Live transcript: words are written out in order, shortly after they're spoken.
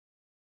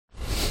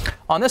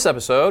On this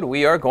episode,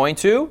 we are going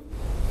to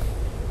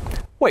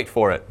wait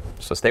for it.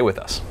 So stay with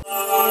us.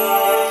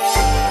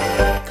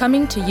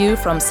 Coming to you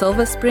from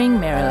Silver Spring,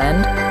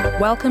 Maryland,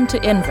 welcome to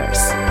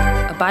Inverse,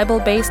 a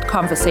Bible-based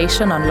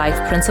conversation on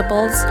life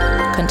principles,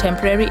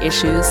 contemporary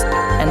issues,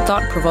 and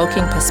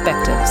thought-provoking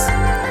perspectives.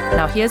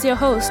 Now here's your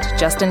host,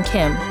 Justin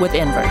Kim, with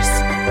Inverse.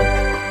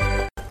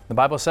 The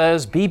Bible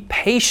says, "Be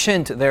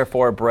patient,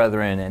 therefore,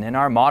 brethren." And in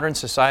our modern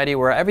society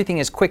where everything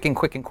is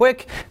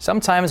quick,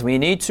 sometimes we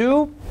need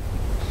to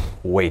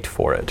wait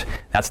for it.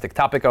 That's the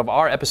topic of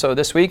our episode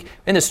this week.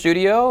 In the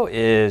studio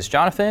is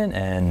Jonathan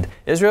and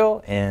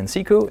Israel and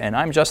Siku, and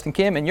I'm Justin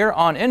Kim, and you're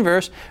on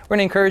Inverse. We're going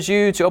to encourage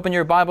you to open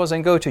your Bibles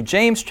and go to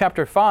James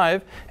chapter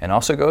 5, and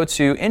also go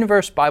to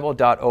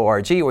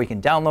inversebible.org, where you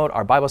can download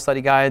our Bible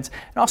study guides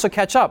and also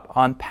catch up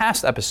on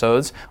past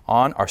episodes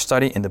on our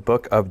study in the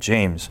book of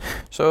James.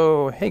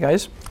 So, hey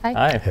guys.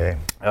 Hi. Hey.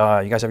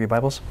 You guys have your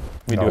Bibles?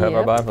 We do have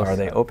our Bibles. Are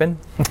they open?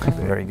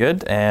 Very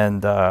good.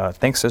 And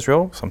thanks,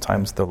 Israel.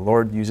 Sometimes the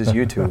Lord uses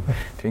you to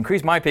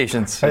increase my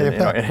patience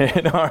in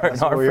our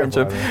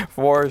friendship,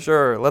 for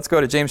sure. Let's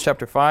go to James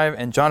chapter 5.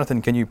 And Jonathan,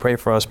 can you pray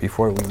for us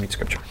before we read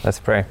Scripture? Let's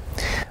pray.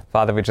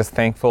 Father, we're just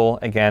thankful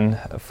again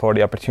for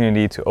the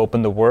opportunity to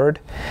open the Word.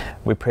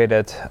 We pray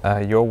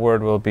that your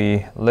Word will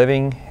be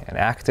living and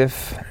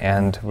active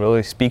and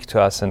really speak to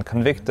us and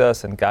convict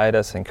us and guide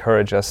us,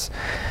 encourage us.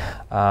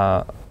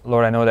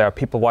 Lord, I know there are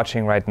people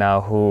watching right now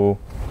who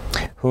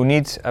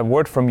need a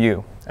word from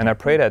you. And I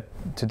pray that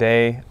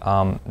today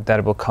that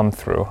it will come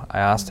through. I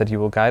ask that you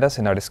will guide us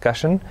in our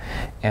discussion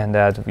and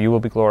that you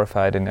will be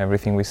glorified in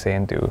everything we say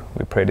and do.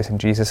 We pray this in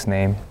Jesus'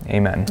 name.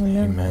 Amen.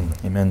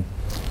 Amen.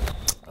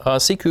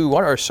 Siku,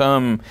 what are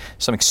some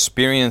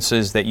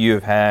experiences that you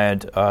have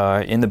had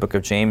in the book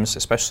of James,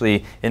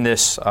 especially in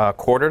this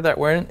quarter that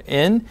we're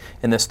in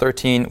this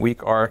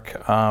 13-week arc?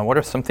 What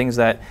are some things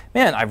that,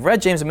 I've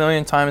read James a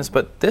million times,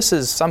 but this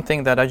is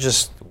something that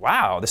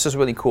wow, this is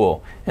really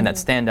cool, and that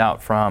stand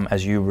out from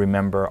as you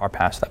remember our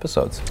past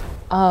episodes?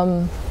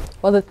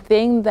 Well, the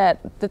thing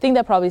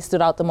that probably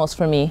stood out the most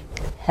for me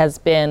has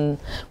been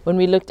when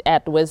we looked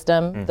at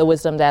wisdom, the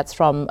wisdom that's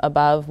from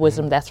above,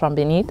 wisdom that's from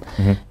beneath.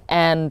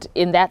 And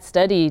in that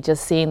study,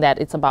 just seeing that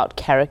it's about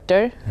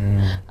character.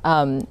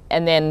 And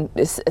then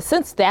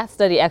since that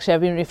study, actually,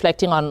 I've been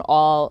reflecting on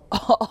all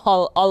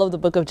of the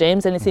book of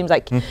James, and it seems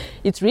like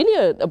it's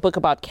really a book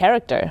about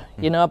character,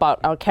 about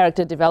our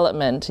character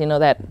development,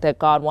 that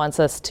God wants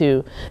us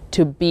to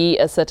be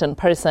a certain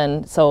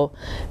person. So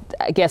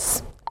I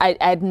guess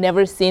I'd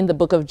never seen the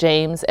book of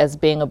James as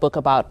being a book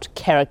about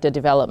character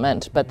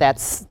development, but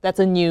that's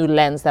a new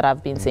lens that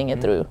I've been seeing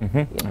it through.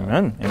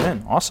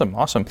 Amen. Awesome.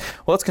 Well,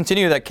 let's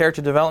continue that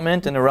character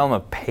development in the realm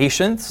of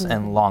patience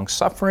and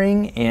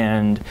long-suffering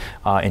and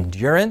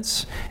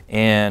endurance.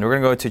 And we're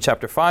going to go to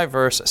chapter 5,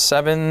 verse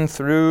 7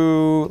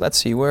 through, let's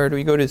see, where do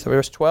we go to?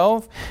 Verse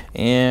 12.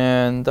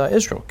 And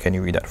Israel, can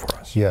you read that for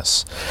us?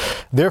 Yes.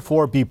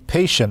 Therefore, be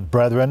patient,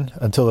 brethren,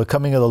 until the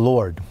coming of the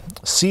Lord.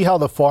 See how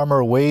the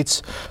farmer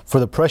waits for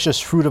the precious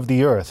fruit of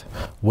the earth,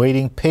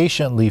 waiting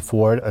patiently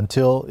for it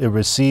until it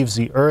receives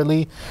the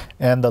early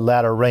and the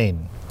latter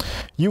rain.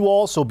 You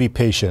also be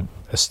patient.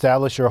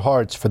 Establish your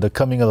hearts, for the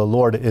coming of the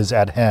Lord is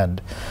at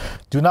hand.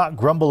 Do not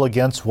grumble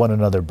against one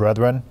another,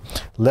 brethren,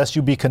 lest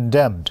you be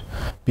condemned.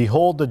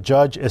 Behold, the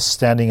judge is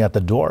standing at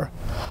the door.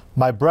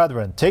 My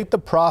brethren, take the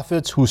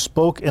prophets who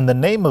spoke in the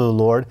name of the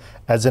Lord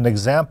as an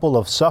example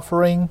of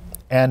suffering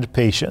and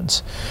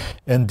patience.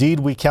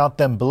 Indeed, we count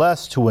them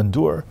blessed who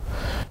endure.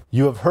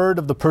 You have heard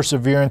of the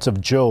perseverance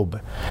of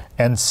Job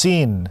and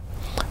seen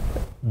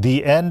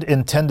the end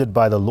intended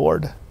by the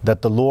Lord,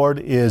 that the Lord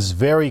is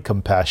very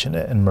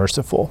compassionate and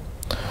merciful.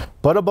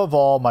 But above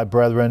all, my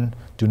brethren,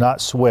 do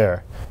not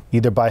swear,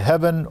 either by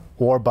heaven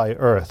or by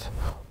earth,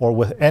 or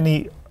with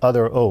any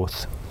other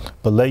oath,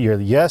 but let your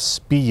yes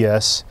be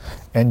yes,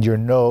 and your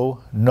no,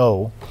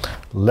 no,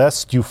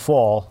 lest you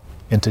fall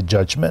into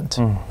judgment.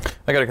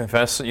 I got to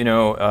confess,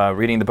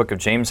 reading the book of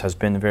James has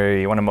been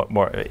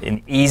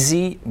an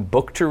easy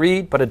book to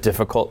read, but a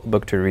difficult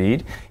book to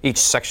read. Each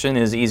section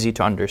is easy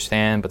to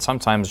understand, but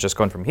sometimes just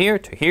going from here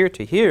to here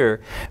to here.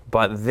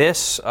 But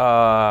this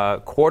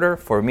quarter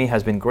for me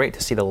has been great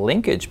to see the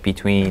linkage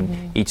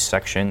between each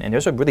section, and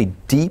there's a really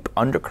deep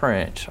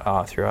undercurrent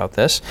throughout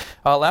this.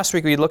 Last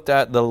week we looked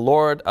at the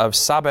Lord of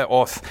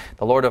Sabaoth,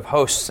 the Lord of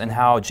hosts, and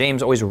how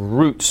James always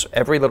roots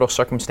every little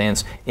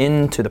circumstance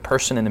into the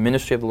person and the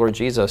ministry of the Lord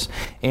Jesus.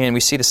 And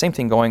we see the same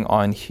thing going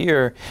on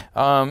here.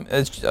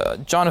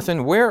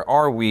 Jonathan, where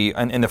are we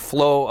in the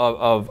flow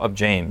of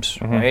James,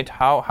 right?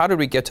 How did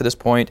we get to this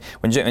point?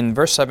 In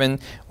verse 7,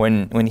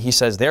 when he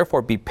says,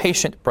 therefore be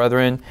patient,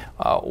 brethren,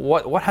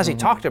 what has he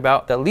talked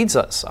about that leads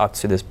us up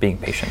to this being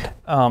patient?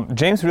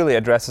 James really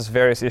addresses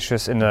various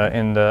issues in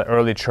the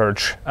early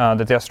church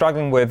that they're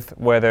struggling with,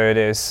 whether it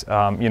is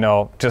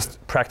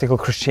just practical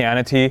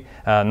Christianity,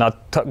 not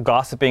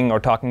gossiping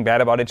or talking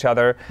bad about each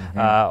other,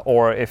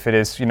 or if it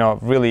is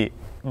really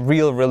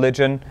real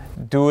religion,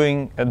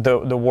 doing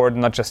the word,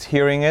 not just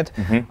hearing it.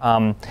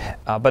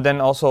 But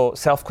then also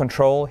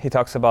self-control. He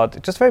talks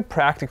about just very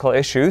practical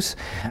issues.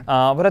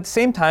 But at the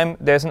same time,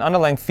 there's an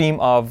underlying theme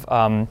of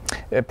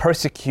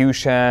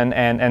persecution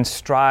and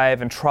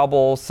strife and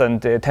troubles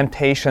and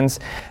temptations,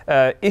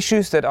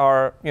 issues that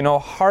are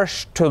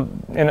harsh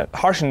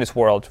in this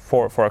world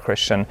for a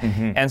Christian.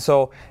 And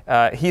so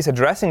he's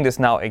addressing this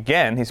now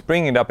again. He's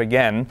bringing it up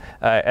again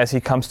as he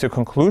comes to a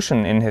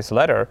conclusion in his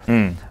letter,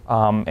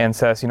 and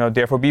says,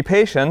 therefore be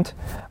patient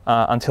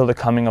until the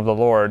coming of the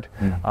Lord.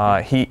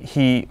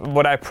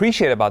 What I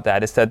appreciate about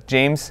that is that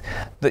James,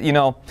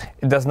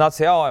 it does not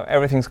say, oh,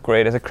 everything's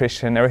great as a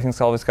Christian.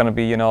 Everything's always going to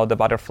be, the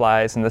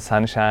butterflies and the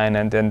sunshine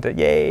and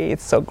yay,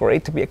 it's so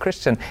great to be a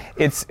Christian.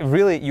 It's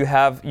really you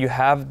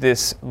have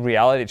this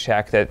reality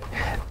check that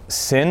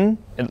sin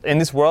in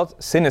this world,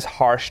 sin is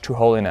harsh to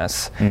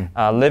holiness.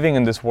 Living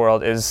in this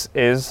world is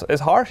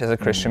harsh as a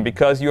Christian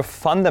because you're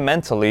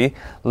fundamentally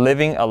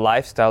living a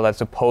lifestyle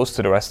that's opposed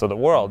to the rest of the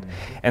world.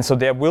 And so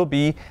there will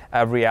be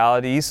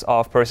realities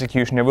of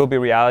persecution. There will be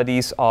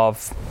realities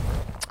of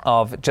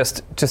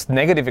just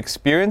negative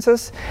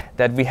experiences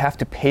that we have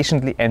to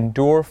patiently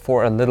endure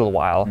for a little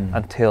while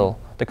until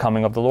the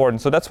coming of the Lord.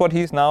 And so that's what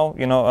he's now,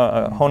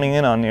 honing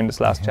in on in this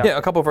last chapter. Yeah,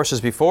 a couple of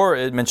verses before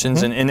it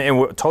mentions, and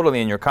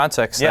totally in your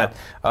context, that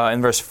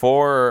in verse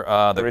 4,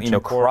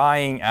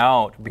 crying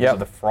out because of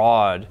the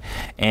fraud.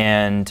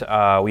 And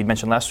we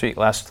mentioned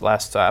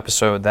last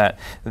episode that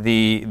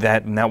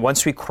now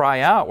once we cry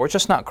out, we're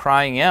just not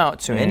crying out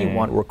to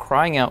anyone. We're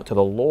crying out to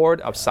the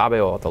Lord of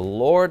Sabaoth, the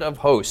Lord of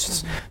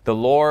hosts, the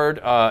Lord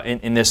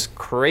in this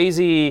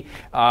crazy,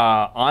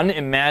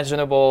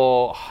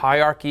 unimaginable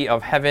hierarchy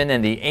of heaven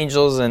and the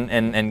angels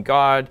and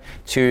God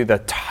to the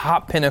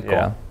top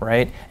pinnacle,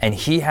 right? And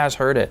he has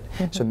heard it.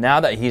 So now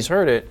that he's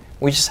heard it,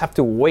 we just have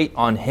to wait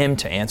on him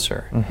to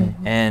answer.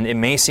 And it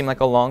may seem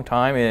like a long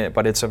time,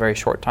 but it's a very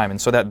short time.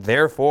 And so that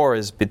therefore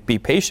is be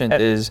patient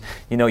is,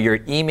 your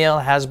email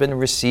has been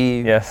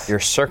received. Yes. Your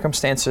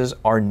circumstances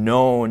are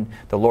known.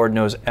 The Lord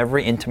knows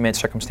every intimate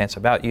circumstance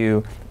about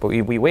you, but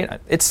we wait.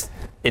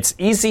 It's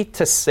easy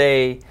to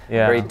say,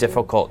 very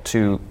difficult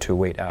to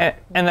wait out.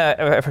 And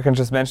if I can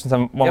just mention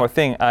one more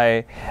thing,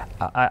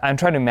 I'm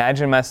trying to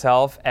imagine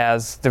myself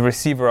as the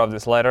receiver of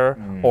this letter,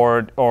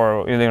 or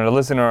the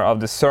listener of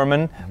this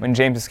sermon when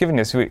James is giving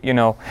this.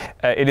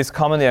 It is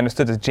commonly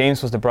understood that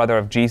James was the brother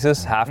of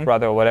Jesus, half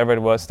brother or whatever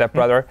it was, step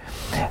brother.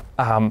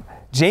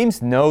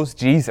 James knows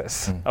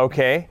Jesus.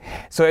 Okay,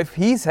 so if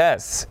he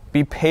says,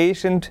 "Be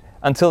patient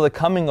until the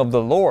coming of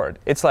the Lord,"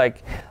 it's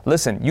like,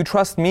 listen, you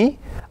trust me?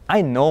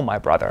 I know my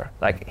brother.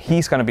 Like,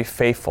 he's going to be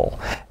faithful.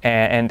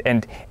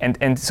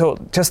 And so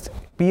just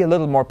be a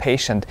little more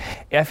patient.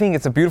 I think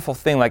it's a beautiful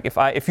thing. Like,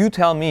 if you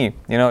tell me,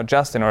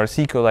 Justin or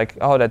Ezekiel, like,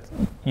 oh, that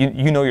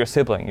you know your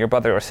sibling, your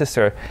brother or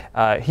sister,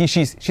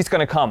 she's going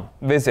to come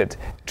visit.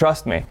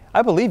 Trust me.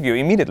 I believe you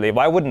immediately.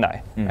 Why wouldn't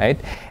I? Right?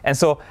 And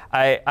so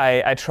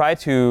I try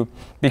to,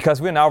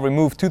 because we're now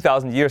removed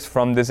 2,000 years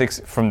from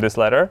this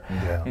letter.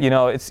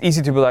 It's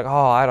easy to be like,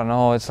 oh, I don't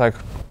know. It's like,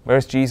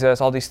 where's Jesus?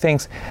 All these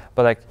things,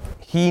 but like,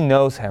 he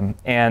knows him,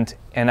 and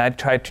I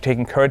try to take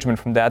encouragement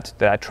from that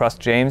I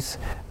trust James,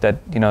 that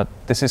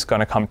this is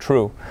going to come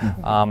true.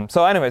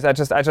 So anyways, I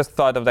just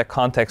thought of that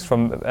context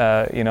from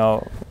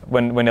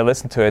when I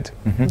listened to it,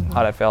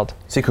 how I felt.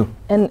 Siku.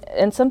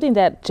 And something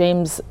that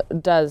James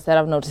does, that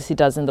I've noticed he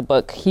does in the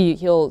book,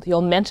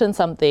 he'll mention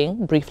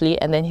something briefly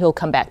and then he'll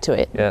come back to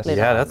it. Yes.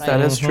 Later Yeah, on,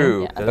 that is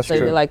true. Yeah. That's so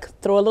true. you like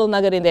throw a little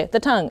nugget in there, the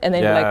tongue, and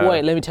then you're like,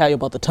 wait, let me tell you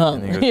about the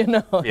tongue.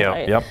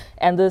 Right? Yep.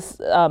 And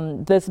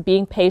this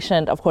being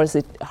patient, of course,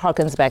 it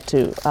harkens back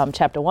to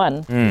chapter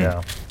 1.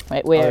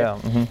 Right, where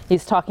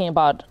he's talking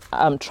about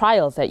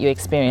trials that you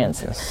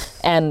experience. Yes.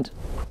 And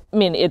I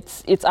mean,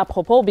 it's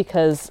apropos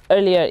because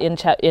earlier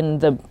in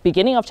the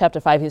beginning of chapter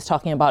 5, he's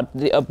talking about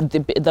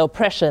the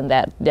oppression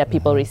that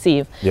people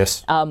receive,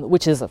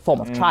 which is a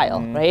form of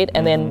trial, right?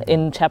 And then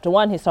in chapter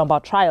 1, he's talking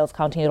about trials,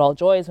 counting it all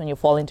joys when you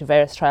fall into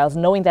various trials,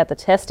 knowing that the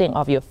testing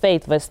of your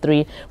faith, verse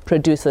 3,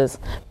 produces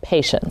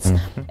patience.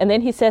 And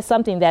then he says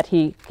something that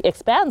he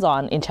expands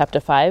on in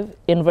chapter 5.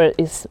 In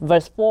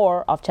verse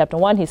 4 of chapter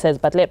 1, he says,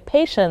 "But let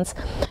patience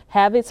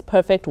have its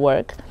perfect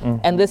work,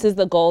 and this is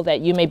the goal, that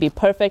you may be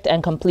perfect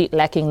and complete,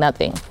 lacking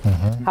nothing."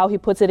 How he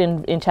puts it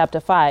in chapter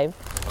 5,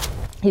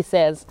 he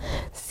says,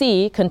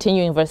 "See,"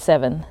 continuing verse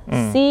 7,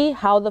 "see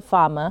how the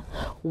farmer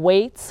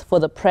waits for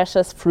the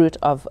precious fruit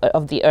of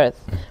the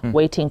earth,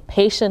 waiting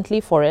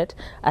patiently for it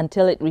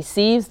until it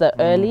receives the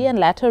early and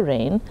latter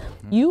rain.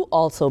 You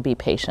also be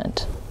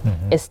patient.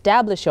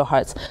 Establish your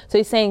hearts." So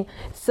he's saying,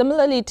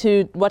 similarly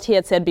to what he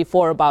had said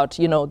before about,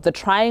 the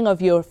trying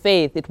of your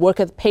faith, it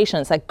worketh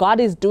patience. Like, God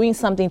is doing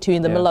something to you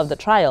in the middle of the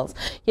trials.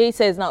 Here he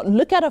says, now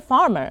look at a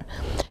farmer.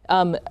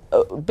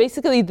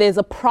 basically there's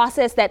a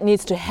process that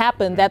needs to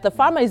happen that the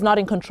farmer is not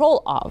in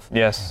control of.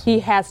 Yes. He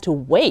has to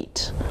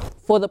wait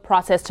for the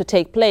process to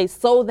take place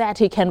so that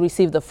he can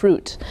receive the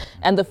fruit.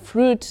 And the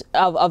fruit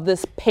of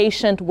this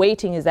patient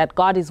waiting is that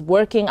God is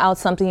working out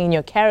something in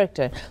your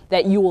character,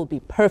 that you will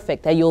be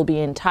perfect, that you'll be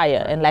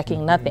entire and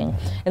lacking nothing.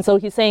 And so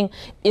he's saying,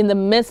 in the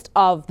midst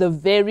of the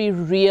very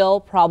real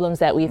problems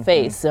that we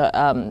face,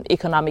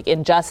 economic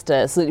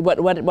injustice,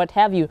 what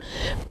have you,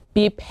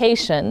 be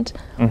patient.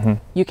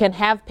 You can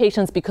have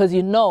patience because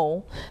you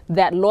know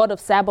that Lord of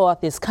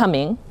Sabaoth is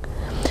coming.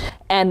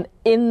 And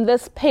in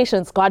this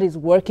patience, God is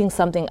working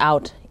something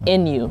out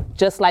in you,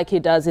 just like he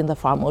does in the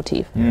farm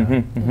motif.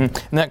 In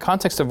that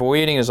context of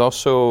waiting is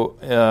also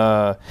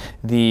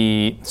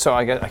so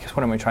I guess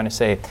what am I trying to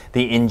say?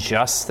 The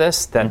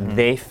injustice that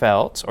they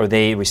felt or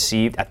they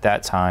received at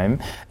that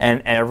time,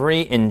 and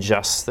every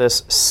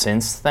injustice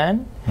since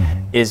then,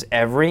 is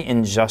every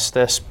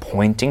injustice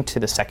pointing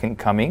to the second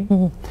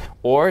coming?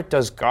 Or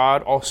does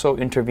God also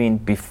intervene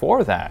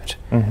before that?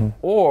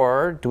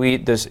 Or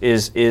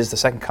is the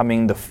second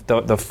coming the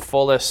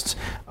fullest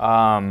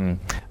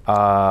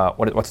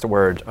what's the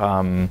word?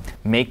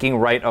 Making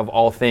right of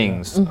all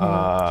things.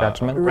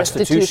 Judgment.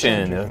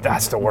 Restitution.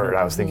 That's the word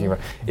I was thinking about.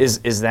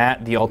 Is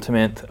that the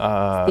ultimate?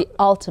 The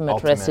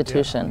ultimate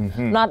restitution.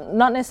 Not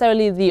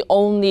necessarily the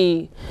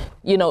only.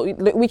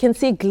 We can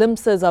see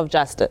glimpses of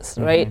justice,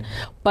 right?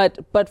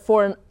 But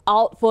for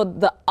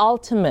the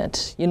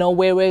ultimate,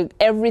 where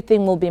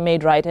everything will be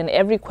made right and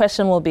every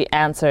question will be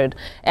answered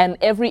and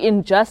every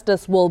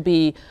injustice will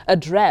be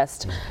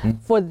addressed,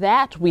 for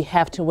that we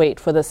have to wait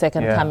for the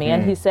second coming.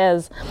 And he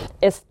says,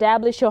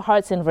 establish your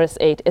hearts in verse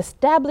 8.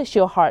 Establish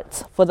your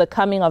hearts, for the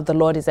coming of the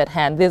Lord is at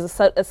hand. There's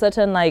a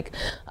certain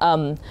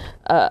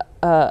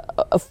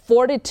a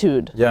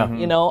fortitude,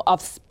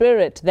 of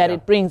spirit that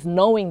it brings,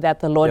 knowing that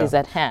the Lord is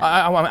at hand.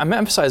 I'm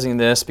emphasizing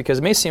this because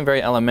it may seem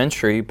very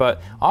elementary,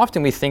 but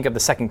often we think of the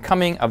second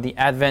coming of the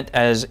Advent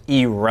as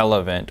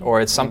irrelevant,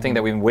 or it's something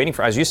that we've been waiting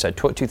for, as you said,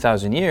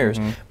 2,000 years.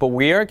 But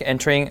we are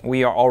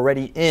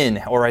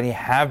already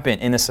have been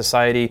in a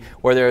society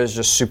where there is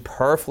just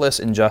superfluous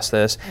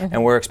injustice,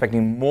 and we're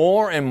expecting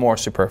more and more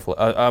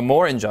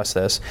more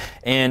injustice.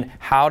 And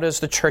how does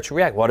the church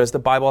react? What does the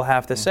Bible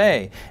have to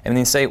say? And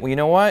they say, well, you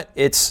know what?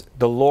 It's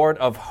the Lord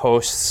of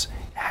hosts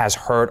has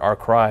heard our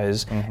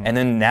cries. And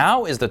then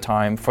now is the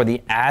time for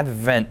the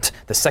Advent,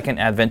 the second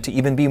Advent, to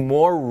even be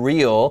more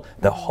real,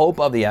 the hope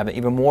of the Advent,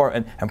 even more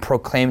and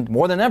proclaimed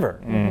more than ever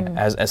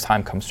as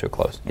time comes to a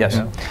close. Yes?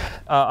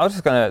 I was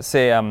just going to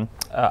say,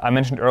 I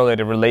mentioned earlier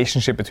the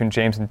relationship between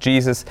James and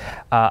Jesus.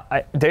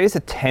 There is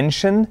a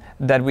tension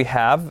that we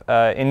have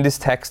in this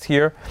text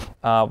here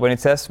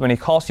when he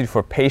calls you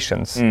for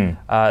patience.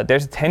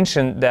 There's a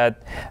tension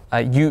that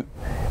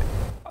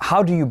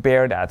how do you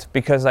bear that?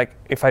 Because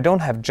if I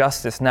don't have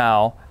justice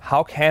now,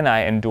 how can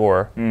I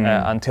endure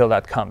until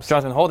that comes?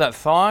 Jonathan, hold that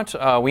thought.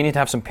 We need to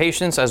have some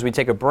patience as we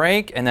take a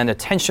break, and then the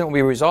tension will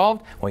be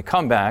resolved when we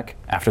come back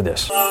after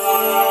this.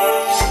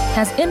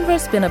 Has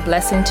Inverse been a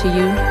blessing to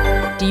you?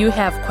 Do you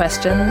have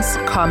questions,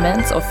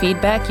 comments, or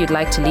feedback you'd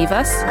like to leave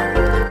us?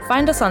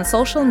 Find us on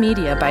social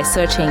media by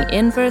searching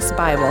Inverse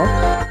Bible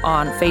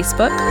on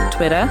Facebook,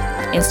 Twitter,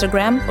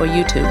 Instagram, or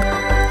YouTube.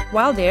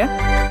 While there,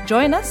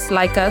 join us,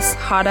 like us,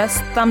 heart us,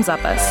 thumbs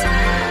up us.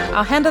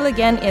 Our handle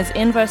again is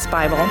Inverse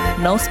Bible,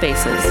 no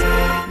spaces.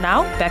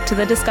 Now, back to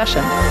the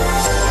discussion.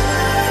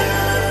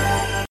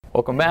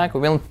 Welcome back.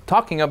 We've been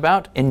talking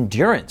about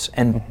endurance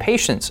and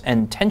patience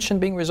and tension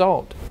being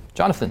resolved.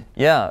 Jonathan.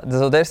 Yeah,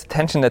 so there's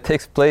tension that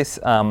takes place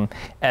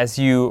as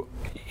you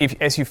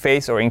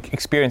face or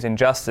experience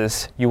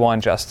injustice, you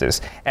want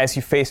justice. As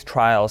you face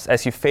trials,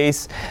 as you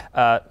face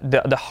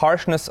the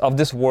harshness of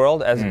this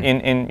world, as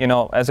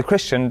as a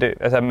Christian,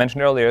 as I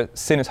mentioned earlier,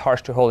 sin is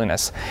harsh to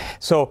holiness.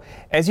 So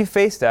as you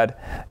face that,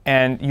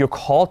 and you're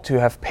called to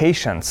have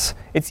patience,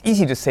 it's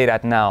easy to say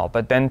that now,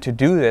 but then to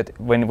do it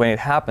when it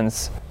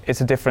happens,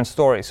 it's a different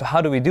story. So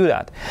how do we do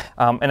that?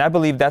 And I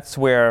believe that's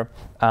where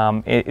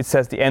it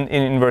says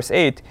in verse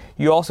 8,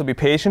 you also be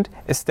patient,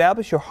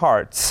 establish your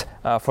hearts,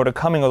 for the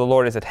coming of the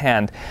Lord is at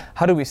hand.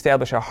 How do we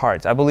establish our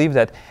hearts? I believe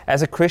that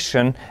as a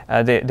Christian,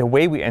 the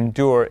way we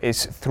endure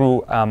is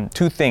through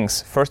two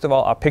things. First of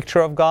all, our picture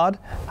of God.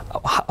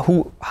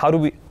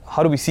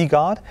 How do we see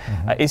God?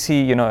 Is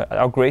he,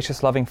 our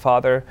gracious, loving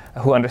Father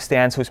who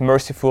understands, who's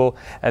merciful?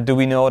 Do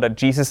we know that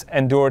Jesus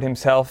endured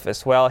himself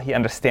as well? He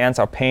understands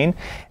our pain.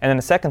 And then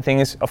the second thing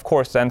is, of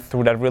course, then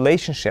through that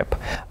relationship,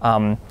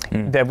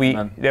 that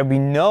we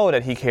know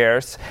that he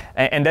cares,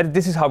 and that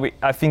this is how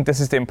I think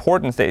this is the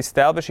importance, the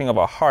establishing of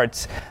our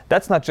hearts.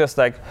 That's not just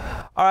all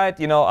right,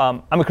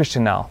 I'm a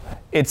Christian now.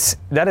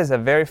 That is a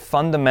very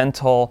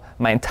fundamental,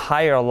 my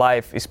entire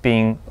life is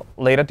being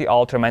laid at the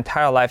altar, my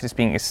entire life is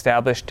being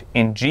established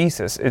in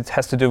Jesus. It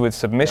has to do with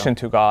submission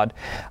to God,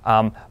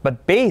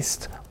 but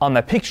based on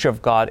the picture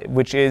of God,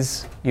 which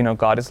is,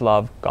 God is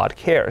love, God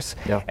cares.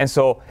 And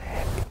so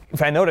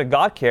if I know that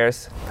God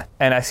cares,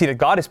 and I see that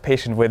God is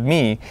patient with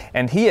me,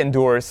 and He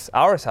endures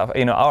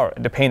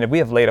the pain that we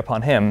have laid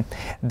upon Him,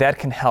 that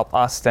can help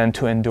us then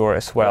to endure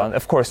as well. And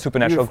of course,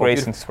 supernatural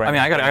grace and strength.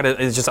 I mean,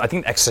 it's just, I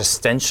think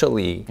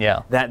existentially,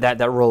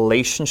 that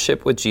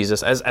relationship with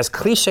Jesus, as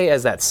cliche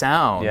as that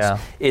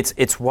sounds,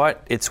 it's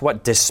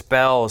what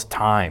dispels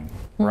time.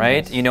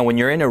 Right? When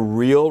you're in a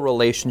real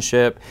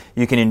relationship,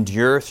 you can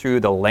endure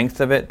through the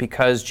length of it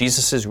because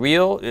Jesus is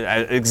real,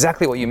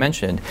 exactly what you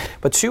mentioned.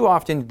 But too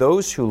often,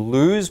 those who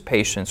lose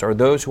patience or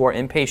those who are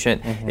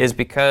impatient is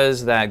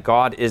because that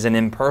God is an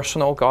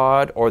impersonal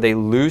God, or they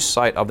lose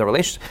sight of the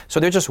relationship.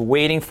 So they're just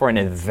waiting for an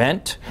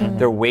event.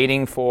 They're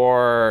waiting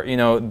for,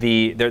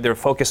 their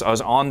focus is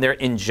on their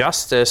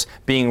injustice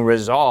being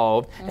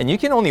resolved. And you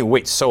can only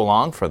wait so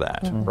long for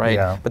that, right?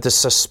 Yeah. But to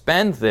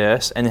suspend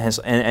this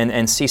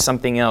and see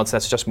something else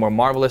that's just more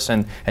marvelous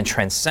and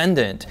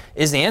transcendent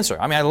is the answer.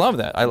 I mean, I love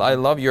that. I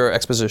love your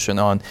exposition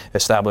on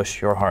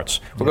establish your hearts.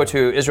 We'll go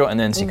to Israel and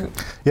then Siku.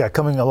 Yeah,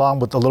 coming along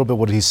with a little bit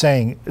what he's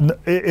saying.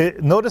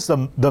 Notice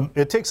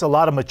it takes a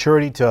lot of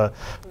maturity to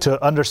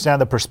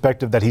understand the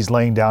perspective that he's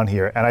laying down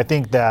here. And I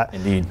think that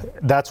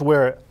that's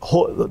where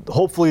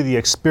hopefully the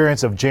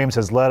experience of James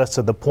has led us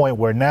to the point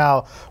where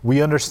now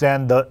we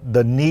understand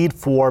the need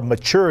for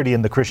maturity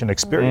in the Christian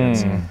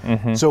experience.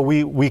 So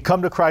we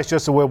come to Christ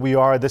just the way we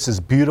are. This is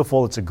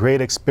beautiful. It's a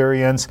great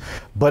experience,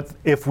 but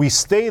if we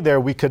stay there,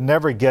 we could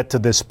never get to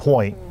this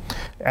point.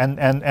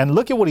 And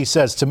look at what he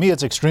says. To me,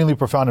 it's extremely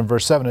profound in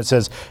verse 7. It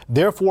says,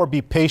 "Therefore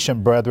be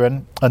patient,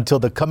 brethren, until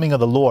the coming of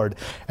the Lord."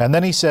 And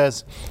then he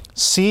says,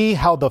 "See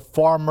how the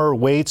farmer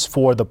waits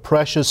for the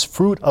precious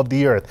fruit of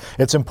the earth."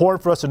 It's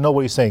important for us to know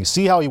what he's saying.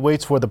 See how he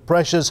waits for the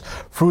precious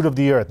fruit of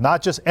the earth.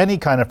 Not just any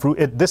kind of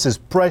fruit. This is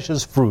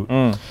precious fruit.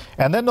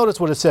 And then notice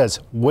what it says,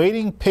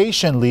 waiting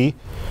patiently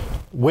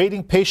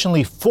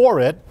for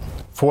it,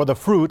 for the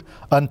fruit,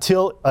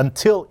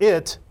 until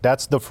it,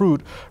 that's the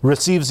fruit,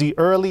 receives the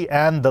early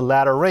and the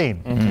latter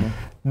rain.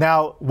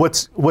 Now,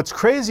 what's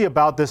crazy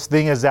about this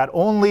thing is that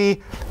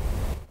only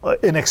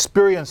an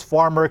experienced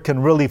farmer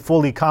can really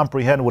fully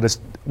comprehend what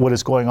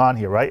is going on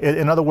here, right?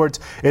 In other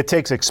words, it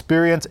takes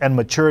experience and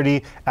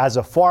maturity as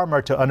a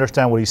farmer to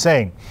understand what he's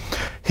saying.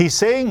 He's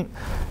saying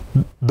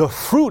the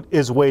fruit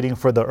is waiting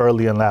for the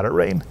early and latter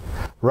rain,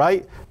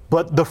 right?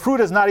 But the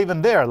fruit is not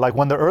even there. Like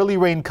when the early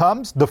rain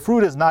comes, the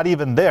fruit is not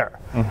even there.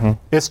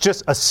 It's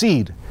just a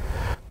seed.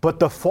 But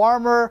the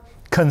farmer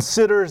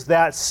considers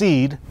that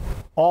seed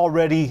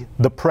already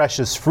the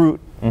precious fruit.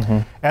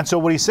 And so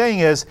what he's saying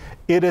is,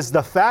 it is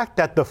the fact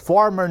that the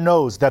farmer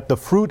knows that the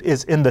fruit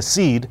is in the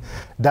seed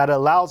that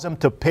allows him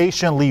to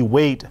patiently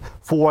wait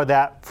for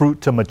that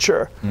fruit to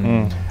mature.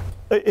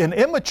 An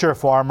immature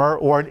farmer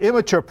or an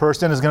immature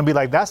person is going to be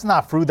like, that's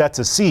not fruit, that's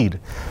a seed.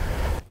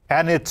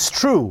 And it's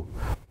true.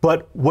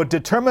 But what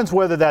determines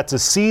whether that's a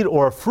seed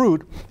or a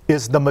fruit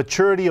is the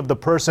maturity of the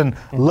person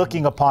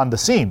looking upon the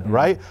scene,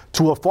 right?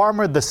 To a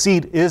farmer, the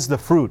seed is the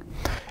fruit.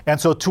 And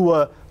so to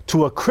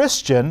a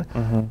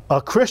Christian,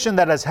 a Christian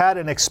that has had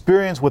an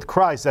experience with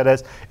Christ, that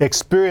has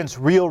experienced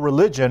real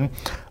religion,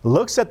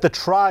 looks at the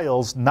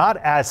trials not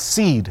as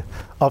seed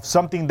of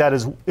something that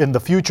is in the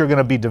future going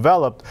to be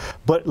developed,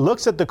 but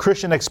looks at the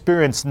Christian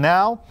experience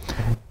now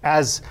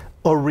as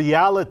a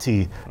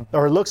reality,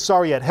 or looks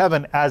at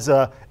heaven as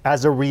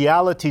a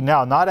reality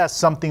now, not as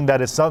something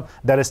that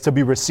is to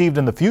be received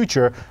in the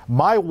future.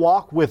 My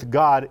walk with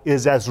God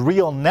is as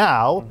real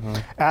now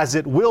as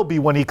it will be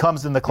when he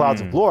comes in the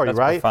clouds of glory, that's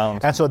right?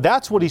 Profound. And so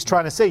that's what he's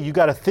trying to say. You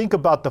got to think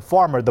about the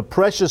farmer, the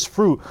precious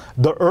fruit,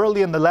 the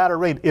early and the latter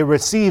rain. It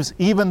receives,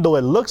 even though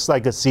it looks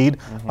like a seed,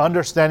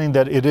 understanding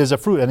that it is a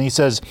fruit. And he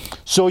says,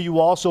 so you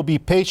also be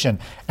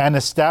patient and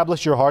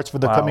establish your hearts, for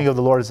the coming of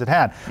the Lord is at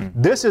hand.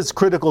 This is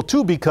critical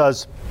too, because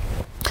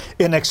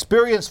an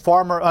experienced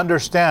farmer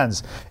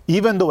understands,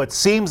 even though it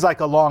seems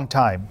like a long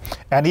time,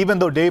 and even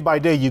though day by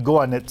day you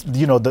go and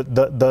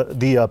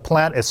the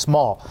plant is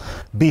small,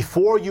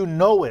 before you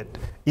know it,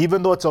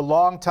 even though it's a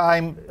long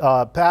time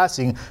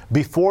passing,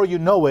 before you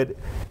know it,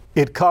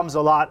 it comes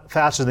a lot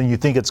faster than you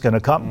think it's going to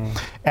come.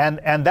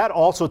 And that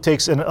also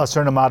takes a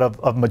certain amount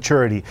of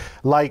maturity.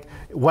 Like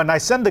when I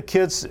send the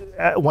kids,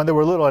 when they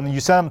were little, and you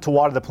send them to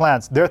water the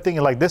plants, they're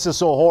thinking like, this is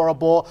so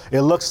horrible,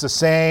 it looks the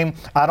same,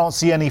 I don't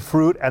see any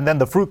fruit, and then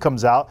the fruit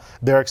comes out,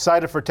 they're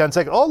excited for 10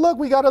 seconds, oh look,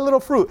 we got a little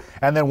fruit,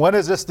 and then when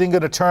is this thing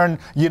going to turn,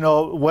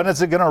 when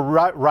is it going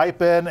to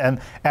ripen,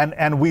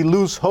 and we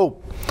lose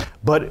hope.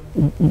 But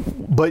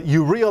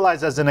you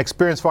realize as an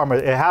experienced farmer,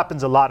 it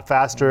happens a lot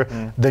faster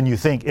than you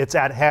think. It's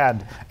at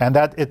hand, and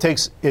that it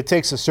takes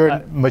a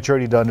certain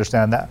maturity to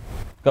understand that.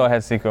 Go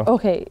ahead, Siku.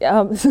 Okay.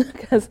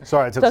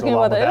 Sorry, I took so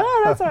long with that.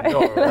 No, that's all right.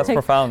 No, that's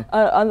profound.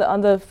 On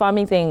the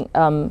farming thing,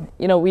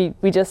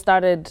 we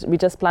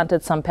just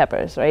planted some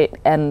peppers, right?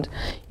 And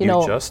you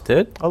just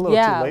did a little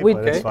too late,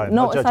 but it's fine.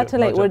 No, it's not too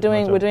late. We're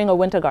doing a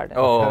winter garden.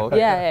 Oh, okay.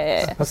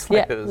 Yeah.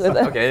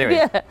 Okay,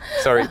 anyway. Yeah.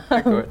 Sorry.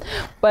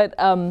 But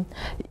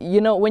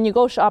when you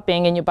go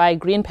shopping and you buy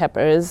green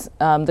peppers,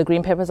 the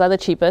green peppers are the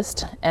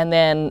cheapest, and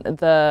then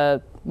the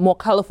more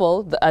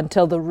colorful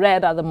until the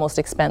red are the most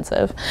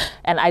expensive.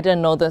 And I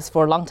didn't know this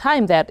for a long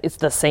time, that it's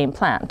the same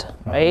plant,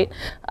 right?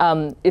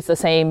 It's the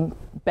same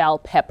bell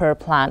pepper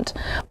plant.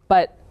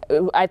 But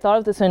I thought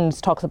of this when it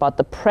talks about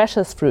the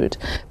precious fruit,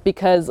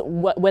 because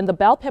when the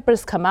bell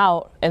peppers come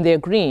out and they're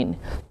green,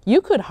 you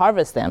could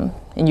harvest them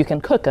and you can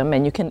cook them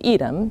and you can eat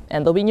them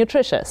and they'll be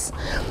nutritious.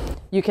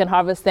 You can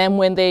harvest them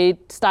when they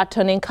start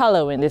turning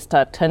color, when they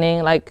start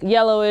turning like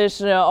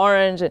yellowish,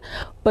 orange.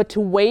 But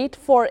to wait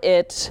for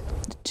it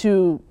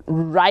to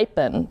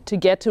ripen, to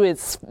get to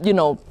its,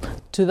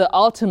 to the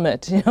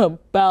ultimate,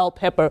 bell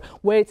pepper,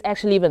 where it's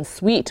actually even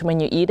sweet when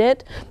you eat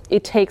it,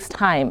 it takes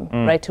time,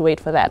 right, to wait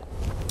for that.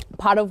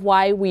 Part of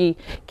why we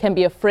can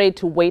be afraid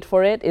to wait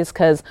for it is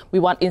because we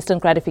want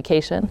instant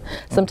gratification.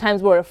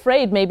 Sometimes we're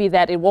afraid maybe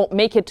that it won't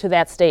make it to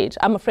that stage.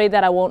 I'm afraid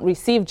that I won't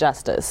receive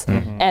justice.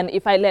 And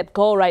if I let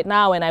go right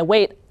now and I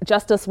wait,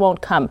 justice won't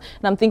come.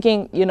 And I'm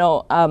thinking,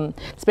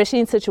 especially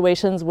in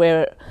situations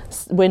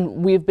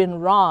when we've been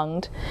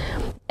wronged,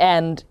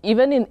 and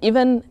even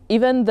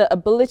the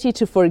ability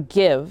to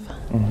forgive,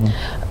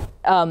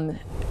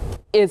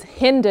 is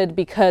hindered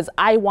because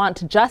I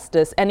want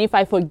justice, and if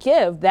I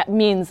forgive, that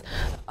means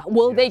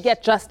will they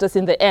get justice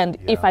in the end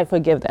if I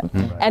forgive them?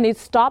 And it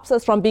stops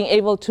us from being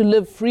able to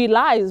live free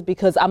lives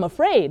because I'm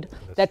afraid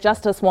that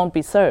justice won't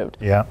be served.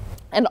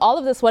 And all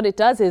of this, what it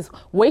does is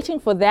waiting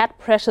for that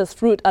precious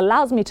fruit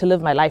allows me to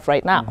live my life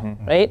right now,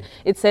 right?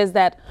 It says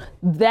that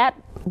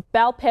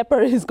bell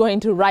pepper is going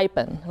to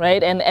ripen,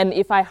 right? And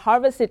if I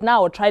harvest it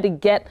now or try to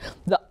get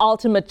the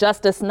ultimate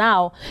justice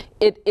now,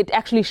 it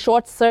actually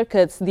short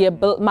circuits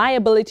my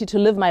ability to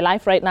live my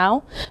life right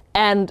now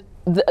and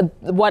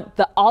what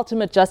the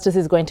ultimate justice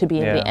is going to be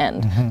in the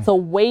end. So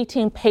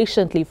waiting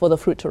patiently for the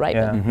fruit to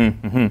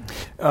ripen.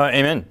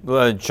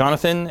 Amen.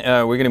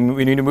 Jonathan,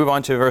 we need to move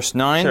on to verse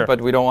 9,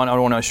 but I don't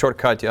want to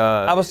shortcut.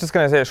 I was just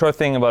going to say a short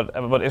thing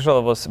about what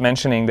Israel was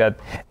mentioning, that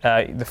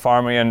the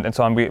farmer and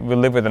so on, we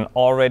live with an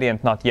already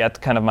and not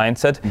yet kind of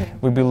mindset.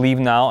 We believe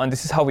now, and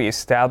this is how we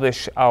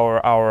establish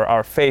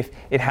our faith.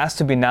 It has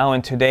to be now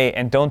and today,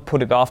 and don't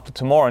put it off to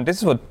tomorrow. And this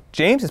is what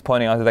James is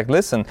pointing out. Is like,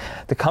 listen,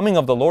 the coming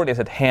of the Lord is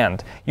at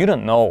hand. You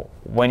don't know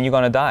when you're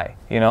going to die,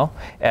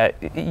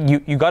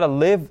 you got to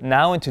live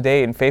now and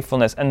today in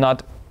faithfulness and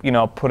not,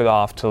 put it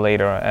off till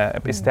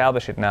later.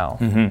 Establish it now.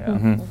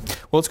 Well,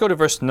 let's go to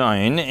verse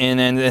 9 and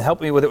then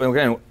help me with it.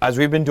 Again, as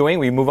we've been doing,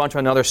 we move on to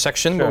another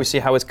section where we see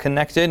how it's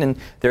connected, and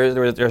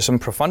there's some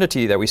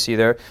profundity that we see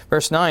there.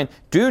 Verse 9,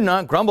 do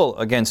not grumble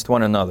against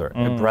one another,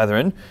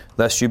 brethren,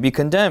 lest you be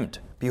condemned.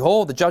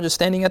 Behold, the judge is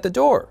standing at the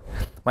door.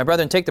 My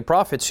brethren, take the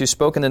prophets who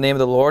spoke in the name of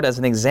the Lord as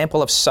an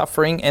example of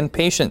suffering and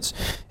patience.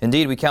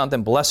 Indeed, we count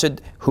them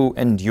blessed who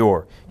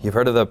endure. You've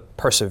heard of the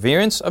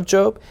perseverance of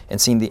Job and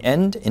seen the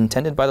end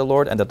intended by the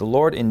Lord, and that the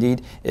Lord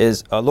indeed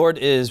is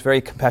very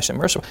compassionate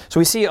and merciful.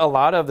 So we see a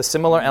lot of the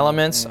similar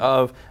elements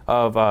of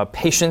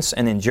patience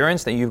and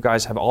endurance that you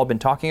guys have all been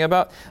talking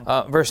about.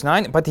 Verse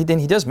 9, but then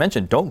he does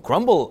mention, don't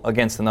grumble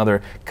against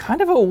another.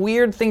 Kind of a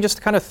weird thing just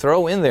to kind of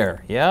throw in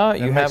there. Yeah,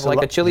 you have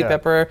like a chili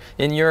pepper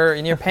in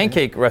your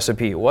pancake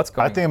recipe. What's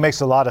going on? I think it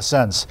makes a lot of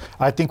sense.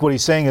 I think what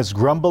he's saying is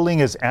grumbling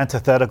is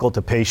antithetical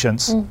to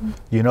patience. So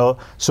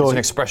it's an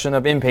expression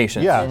of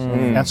impatience. Yeah,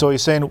 and so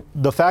he's saying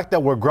the fact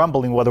that we're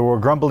grumbling, whether we're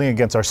grumbling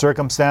against our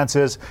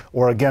circumstances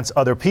or against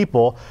other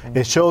people,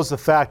 it shows the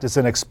fact, it's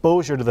an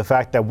exposure to the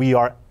fact that we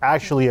are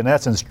actually, in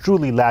essence,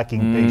 truly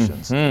lacking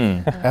patience.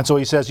 And so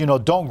he says,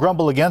 don't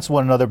grumble against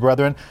one another,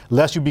 brethren,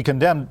 lest you be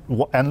condemned.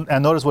 And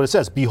notice what it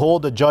says,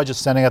 behold, the judge is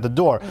standing at the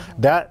door.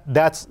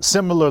 That's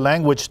similar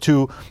language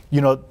to,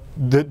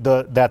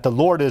 that the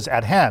Lord is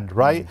at hand,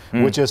 right?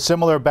 Which is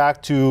similar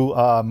back to,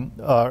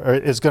 or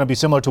is going to be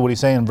similar to what he's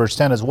saying in verse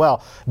 10 as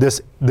well.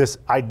 This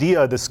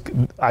idea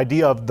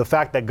of the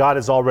fact that God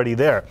is already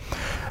there.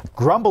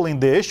 Grumbling,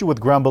 the issue with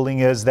grumbling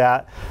is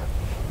that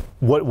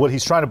what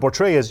he's trying to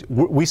portray is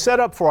we set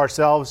up for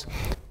ourselves,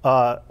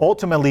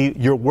 ultimately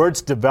your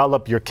words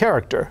develop your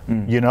character,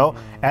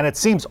 and it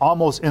seems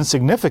almost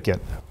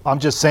insignificant. I'm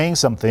just saying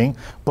something,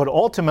 but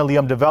ultimately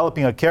I'm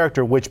developing a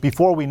character which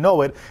before we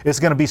know it is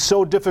going to be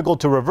so difficult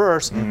to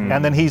reverse,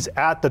 and then he's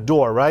at the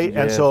door, right?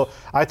 Yes. And so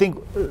I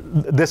think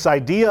this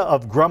idea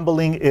of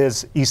grumbling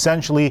is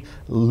essentially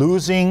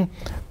losing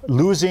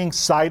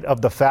sight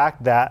of the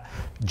fact that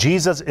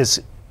Jesus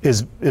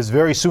is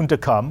very soon to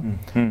come,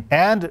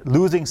 and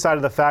losing sight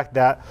of the fact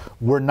that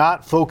we're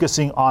not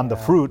focusing on the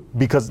fruit,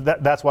 because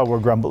that's why we're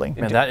grumbling.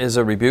 And that is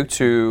a rebuke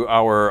to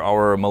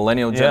our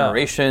millennial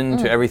generation,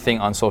 to everything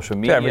on social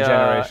media, to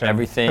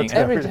every generation,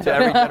 every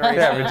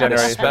generation,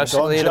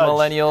 especially the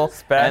millennial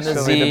and the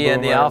Z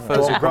and the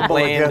alphas who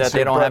complain that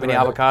they don't have any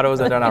avocados,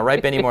 that they're not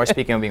ripe anymore.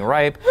 Speaking of being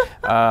ripe,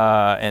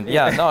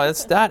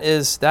 that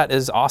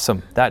is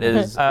awesome. That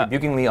is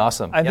rebukingly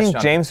awesome. I think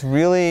James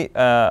really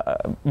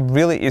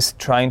is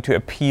trying to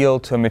appeal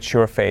to a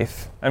mature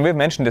faith. and we've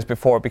mentioned this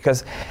before,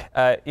 because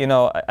I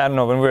don't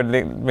know,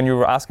 when you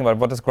were asking about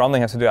what does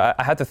grumbling have to do, I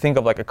had to think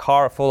of like a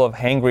car full of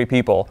hangry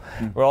people.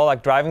 We're all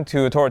like driving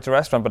towards a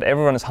restaurant, but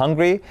everyone is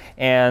hungry,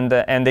 and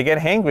they get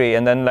hangry,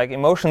 and then like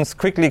emotions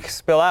quickly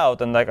spill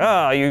out, and like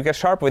you get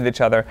sharp with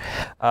each other,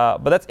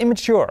 but that's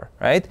immature,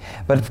 right?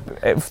 But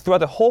throughout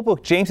the whole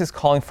book, James is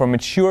calling for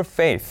mature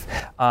faith,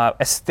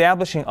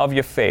 establishing of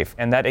your faith,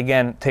 and that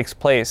again takes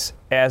place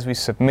as we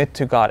submit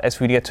to God, as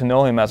we get to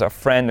know Him as our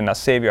friend and our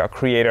Savior, our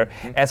Creator,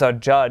 as our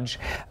Judge,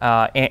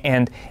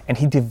 and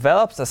He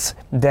develops us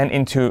then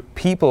into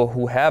people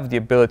who have the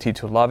ability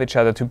to love each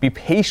other, to be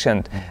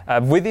patient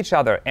with each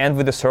other and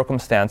with the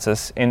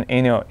circumstances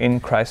in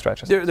Christ's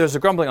righteousness. There's a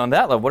grumbling on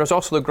that level, but there's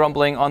also the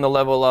grumbling on the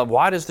level of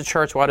why does the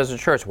church, why does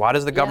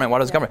the government,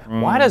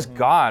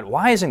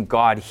 why isn't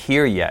God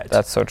here yet?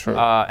 That's so true.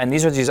 And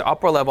these are these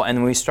upper level, and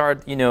when we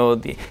start,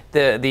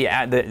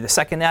 the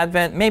second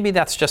advent, maybe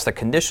that's just a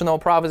conditional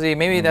prophecy,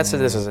 maybe this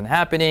isn't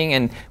happening,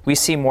 and we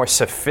see more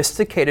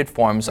sophisticated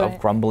forms of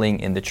grumbling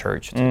in the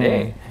church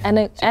today. And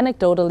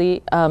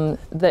anecdotally,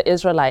 the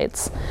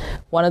Israelites,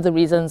 one of the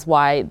reasons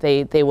why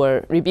they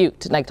were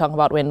rebuked, like talking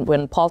about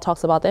when Paul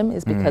talks about them,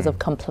 is because of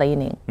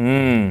complaining,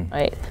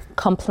 right?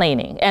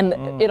 Complaining, and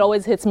it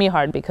always hits me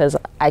hard because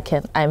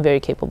I'm very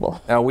capable.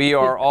 We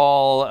are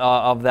all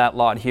of that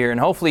lot here, and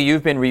hopefully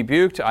you've been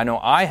rebuked. I know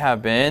I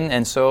have been,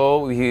 and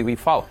so we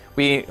follow.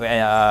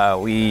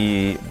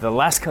 The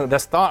last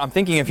thought I'm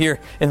thinking of here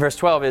in verse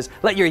 12 is,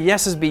 let your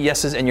yeses be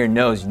yeses and your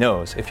noes,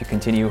 noes, if you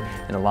continue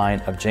in the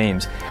line of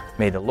James.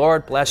 May the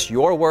Lord bless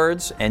your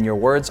words and your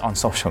words on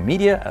social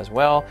media as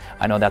well.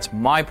 I know that's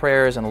my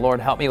prayers, and the Lord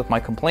help me with my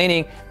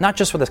complaining, not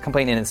just for this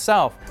complaint in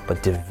itself,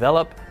 but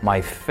develop my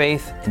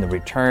faith in the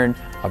return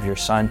of your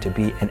Son to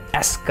be an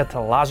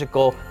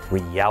eschatological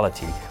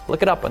reality.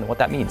 Look it up on what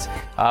that means.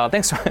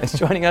 Thanks for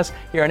joining us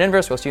here on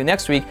Inverse. We'll see you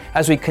next week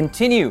as we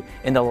continue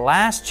in the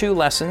last 2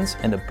 lessons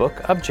in the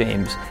book of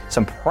James.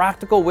 Some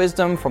practical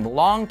wisdom from a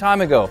long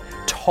time ago,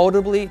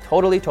 totally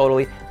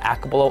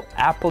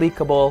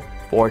applicable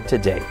for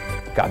today.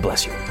 God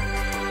bless you.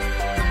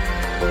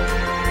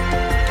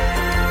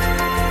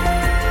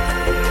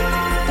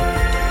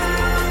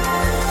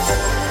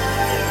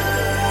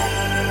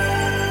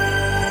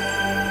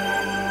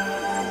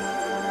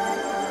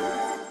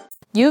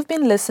 You've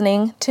been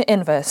listening to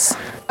Inverse,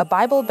 a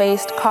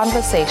Bible-based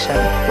conversation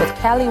with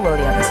Callie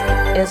Williams,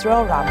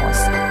 Israel Ramos,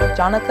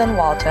 Jonathan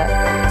Walter,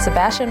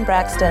 Sebastian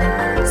Braxton,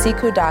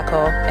 Siku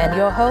Dako, and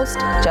your host,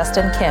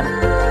 Justin Kim.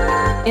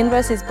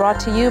 Inverse is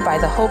brought to you by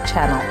the Hope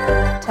Channel,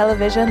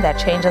 television that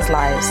changes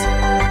lives.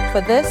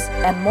 For this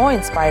and more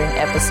inspiring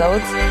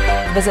episodes,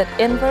 visit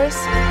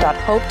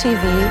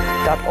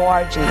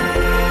inverse.hopetv.org.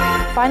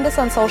 Find us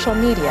on social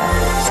media,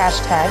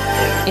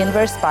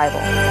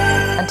 #InverseBible.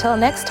 Until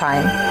next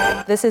time,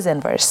 this is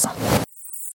Inverse.